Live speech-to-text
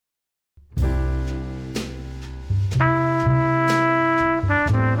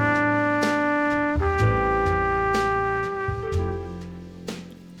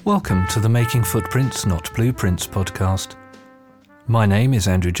Welcome to the Making Footprints, Not Blueprints podcast. My name is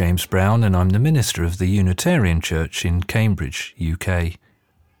Andrew James Brown and I'm the minister of the Unitarian Church in Cambridge, UK.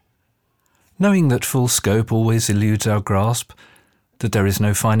 Knowing that full scope always eludes our grasp, that there is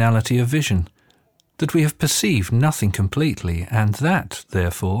no finality of vision, that we have perceived nothing completely, and that,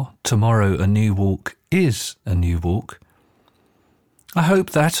 therefore, tomorrow a new walk is a new walk, I hope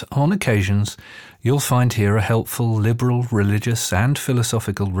that, on occasions, you'll find here a helpful, liberal, religious and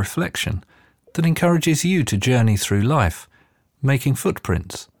philosophical reflection that encourages you to journey through life, making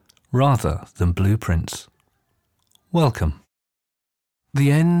footprints rather than blueprints. Welcome. The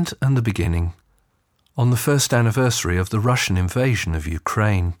End and the Beginning, on the first anniversary of the Russian invasion of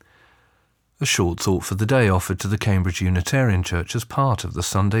Ukraine. A short thought for the day offered to the Cambridge Unitarian Church as part of the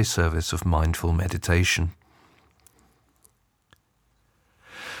Sunday service of mindful meditation.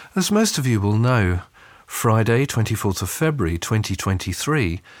 As most of you will know, Friday, 24th of February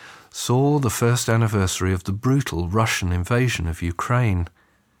 2023, saw the first anniversary of the brutal Russian invasion of Ukraine.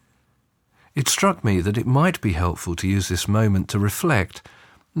 It struck me that it might be helpful to use this moment to reflect,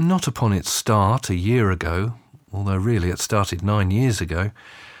 not upon its start a year ago, although really it started 9 years ago,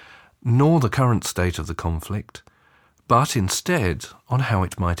 nor the current state of the conflict, but instead on how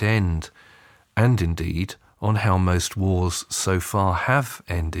it might end, and indeed on how most wars so far have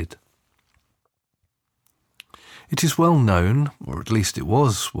ended. It is well known, or at least it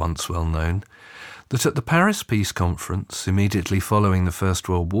was once well known, that at the Paris Peace Conference immediately following the First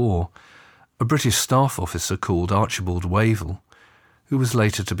World War, a British staff officer called Archibald Wavell, who was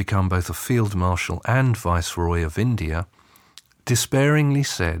later to become both a Field Marshal and Viceroy of India, despairingly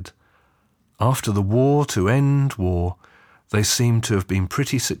said, "After the war to end war, they seem to have been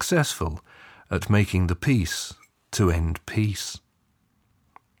pretty successful at making the peace to end peace."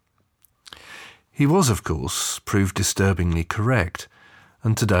 He was, of course, proved disturbingly correct,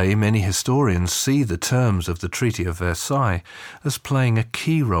 and today many historians see the terms of the Treaty of Versailles as playing a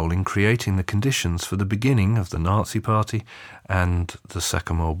key role in creating the conditions for the beginning of the Nazi Party and the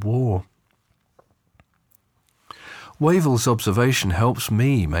Second World War. Wavell's observation helps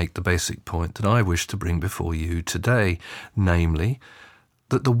me make the basic point that I wish to bring before you today, namely,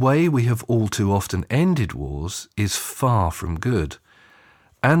 that the way we have all too often ended wars is far from good,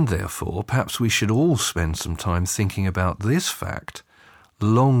 and therefore perhaps we should all spend some time thinking about this fact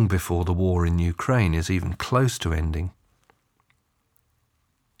long before the war in Ukraine is even close to ending.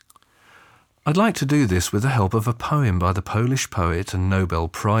 I'd like to do this with the help of a poem by the Polish poet and Nobel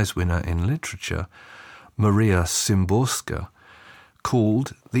Prize winner in literature, Maria Szymborska,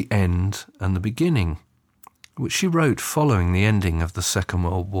 called The End and the Beginning, which she wrote following the ending of the Second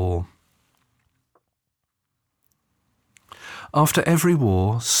World War. After every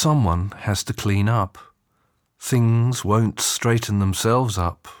war, someone has to clean up. Things won't straighten themselves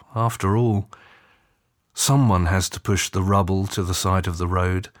up, after all. Someone has to push the rubble to the side of the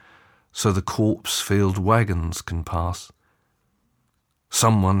road so the corpse-filled wagons can pass.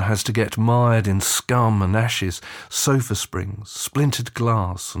 Someone has to get mired in scum and ashes, sofa springs, splintered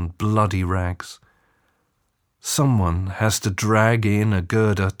glass and bloody rags. Someone has to drag in a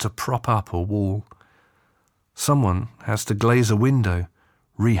girder to prop up a wall. Someone has to glaze a window,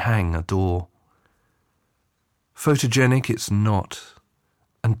 rehang a door. Photogenic it's not,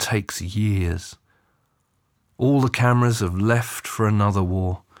 and takes years. All the cameras have left for another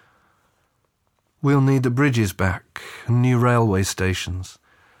war. We'll need the bridges back and new railway stations.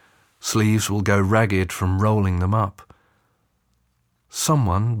 Sleeves will go ragged from rolling them up.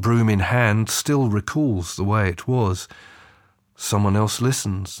 Someone, broom in hand, still recalls the way it was. Someone else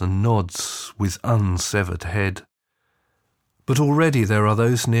listens and nods with unsevered head. But already there are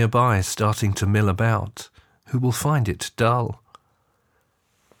those nearby starting to mill about, who will find it dull.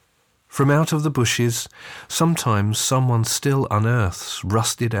 From out of the bushes, sometimes someone still unearths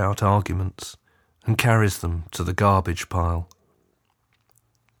rusted-out arguments and carries them to the garbage pile.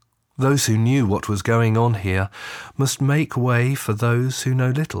 Those who knew what was going on here must make way for those who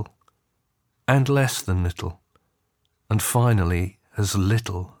know little, and less than little, and finally as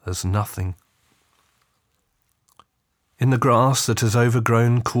little as nothing. In the grass that has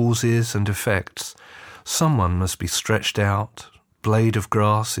overgrown causes and effects, someone must be stretched out, blade of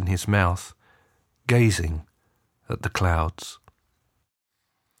grass in his mouth, gazing at the clouds.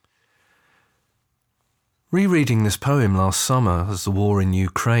 Rereading this poem last summer as the war in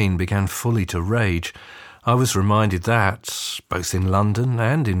Ukraine began fully to rage, I was reminded that, both in London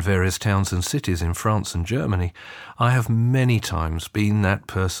and in various towns and cities in France and Germany, I have many times been that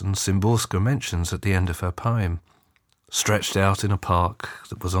person Szymborska mentions at the end of her poem, stretched out in a park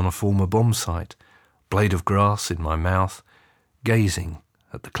that was on a former bomb site, blade of grass in my mouth, gazing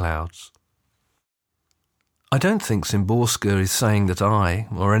at the clouds. I don't think Szymborska is saying that I,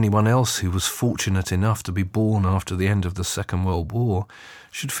 or anyone else who was fortunate enough to be born after the end of the Second World War,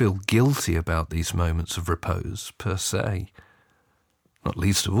 should feel guilty about these moments of repose, per se. Not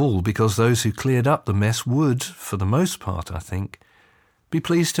least of all because those who cleared up the mess would, for the most part, I think, be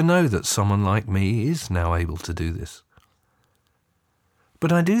pleased to know that someone like me is now able to do this.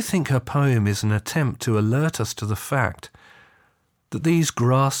 But I do think her poem is an attempt to alert us to the fact that these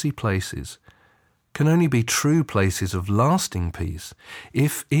grassy places can only be true places of lasting peace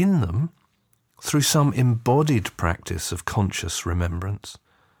if in them, through some embodied practice of conscious remembrance,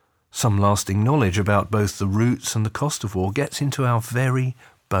 some lasting knowledge about both the roots and the cost of war gets into our very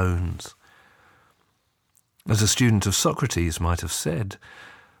bones. As a student of Socrates might have said,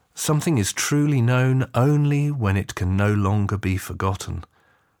 something is truly known only when it can no longer be forgotten.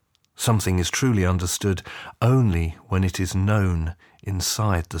 Something is truly understood only when it is known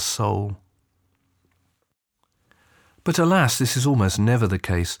inside the soul. But alas, this is almost never the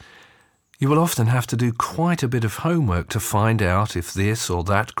case. You will often have to do quite a bit of homework to find out if this or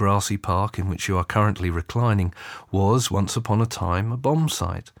that grassy park in which you are currently reclining was once upon a time a bomb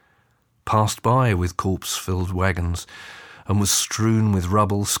site, passed by with corpse-filled wagons, and was strewn with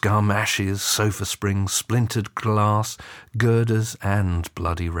rubble, scum, ashes, sofa springs, splintered glass, girders, and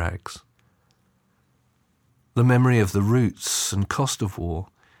bloody rags. The memory of the roots and cost of war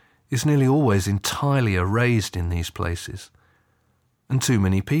is nearly always entirely erased in these places, and too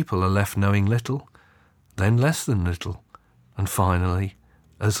many people are left knowing little, then less than little, and finally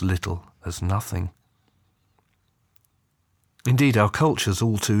as little as nothing. Indeed, our culture's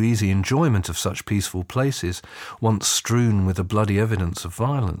all too easy enjoyment of such peaceful places, once strewn with the bloody evidence of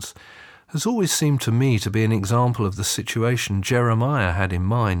violence, has always seemed to me to be an example of the situation Jeremiah had in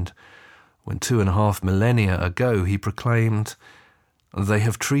mind when 2.5 millennia ago he proclaimed, "They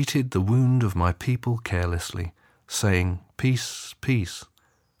have treated the wound of my people carelessly, saying, 'Peace, peace,'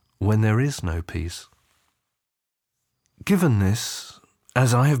 when there is no peace." Given this,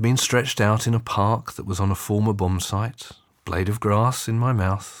 as I have been stretched out in a park that was on a former bomb site, blade of grass in my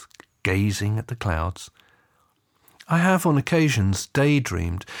mouth, gazing at the clouds, I have on occasions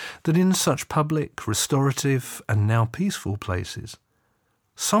daydreamed that in such public, restorative, and now peaceful places,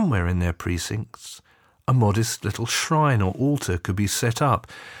 somewhere in their precincts, a modest little shrine or altar could be set up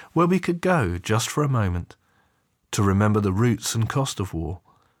where we could go just for a moment to remember the roots and cost of war,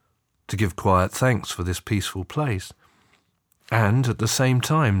 to give quiet thanks for this peaceful place, and at the same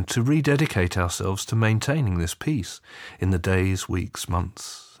time to rededicate ourselves to maintaining this peace in the days, weeks,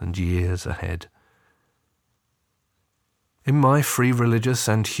 months, and years ahead. In my free religious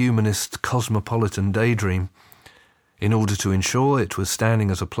and humanist cosmopolitan daydream, in order to ensure it was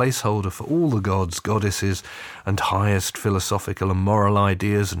standing as a placeholder for all the gods, goddesses, and highest philosophical and moral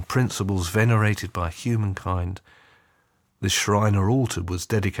ideas and principles venerated by humankind, this shrine or altar was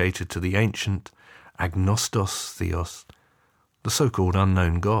dedicated to the ancient agnostos theos, the so-called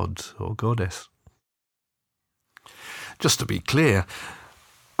unknown god or goddess. Just to be clear,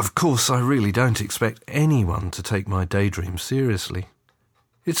 of course I really don't expect anyone to take my daydream seriously.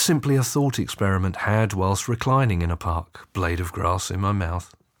 It's simply a thought experiment had whilst reclining in a park, blade of grass in my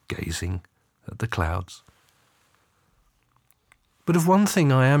mouth, gazing at the clouds. But of one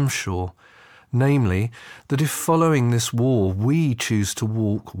thing I am sure, namely, that if following this war we choose to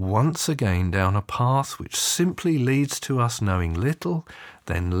walk once again down a path which simply leads to us knowing little,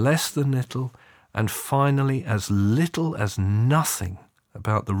 then less than little, and finally as little as nothing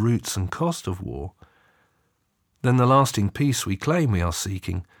about the roots and cost of war, then the lasting peace we claim we are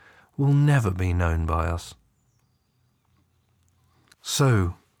seeking will never be known by us.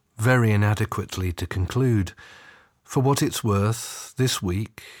 So, very inadequately to conclude, for what it's worth, this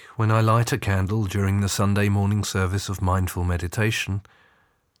week, when I light a candle during the Sunday morning service of mindful meditation,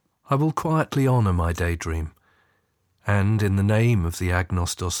 I will quietly honour my daydream, and in the name of the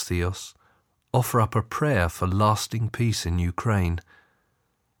Agnostos Theos, offer up a prayer for lasting peace in Ukraine,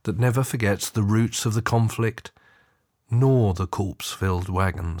 that never forgets the roots of the conflict, nor the corpse-filled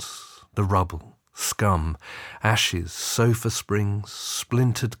wagons, the rubble, scum, ashes, sofa springs,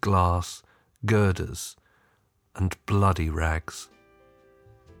 splintered glass, girders, and bloody rags.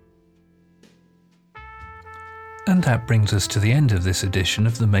 And that brings us to the end of this edition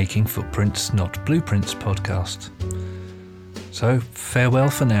of the Making Footprints Not Blueprints podcast. So farewell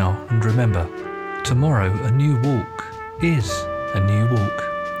for now, and remember, tomorrow a new walk is a new walk.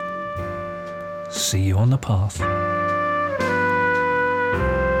 See you on the path.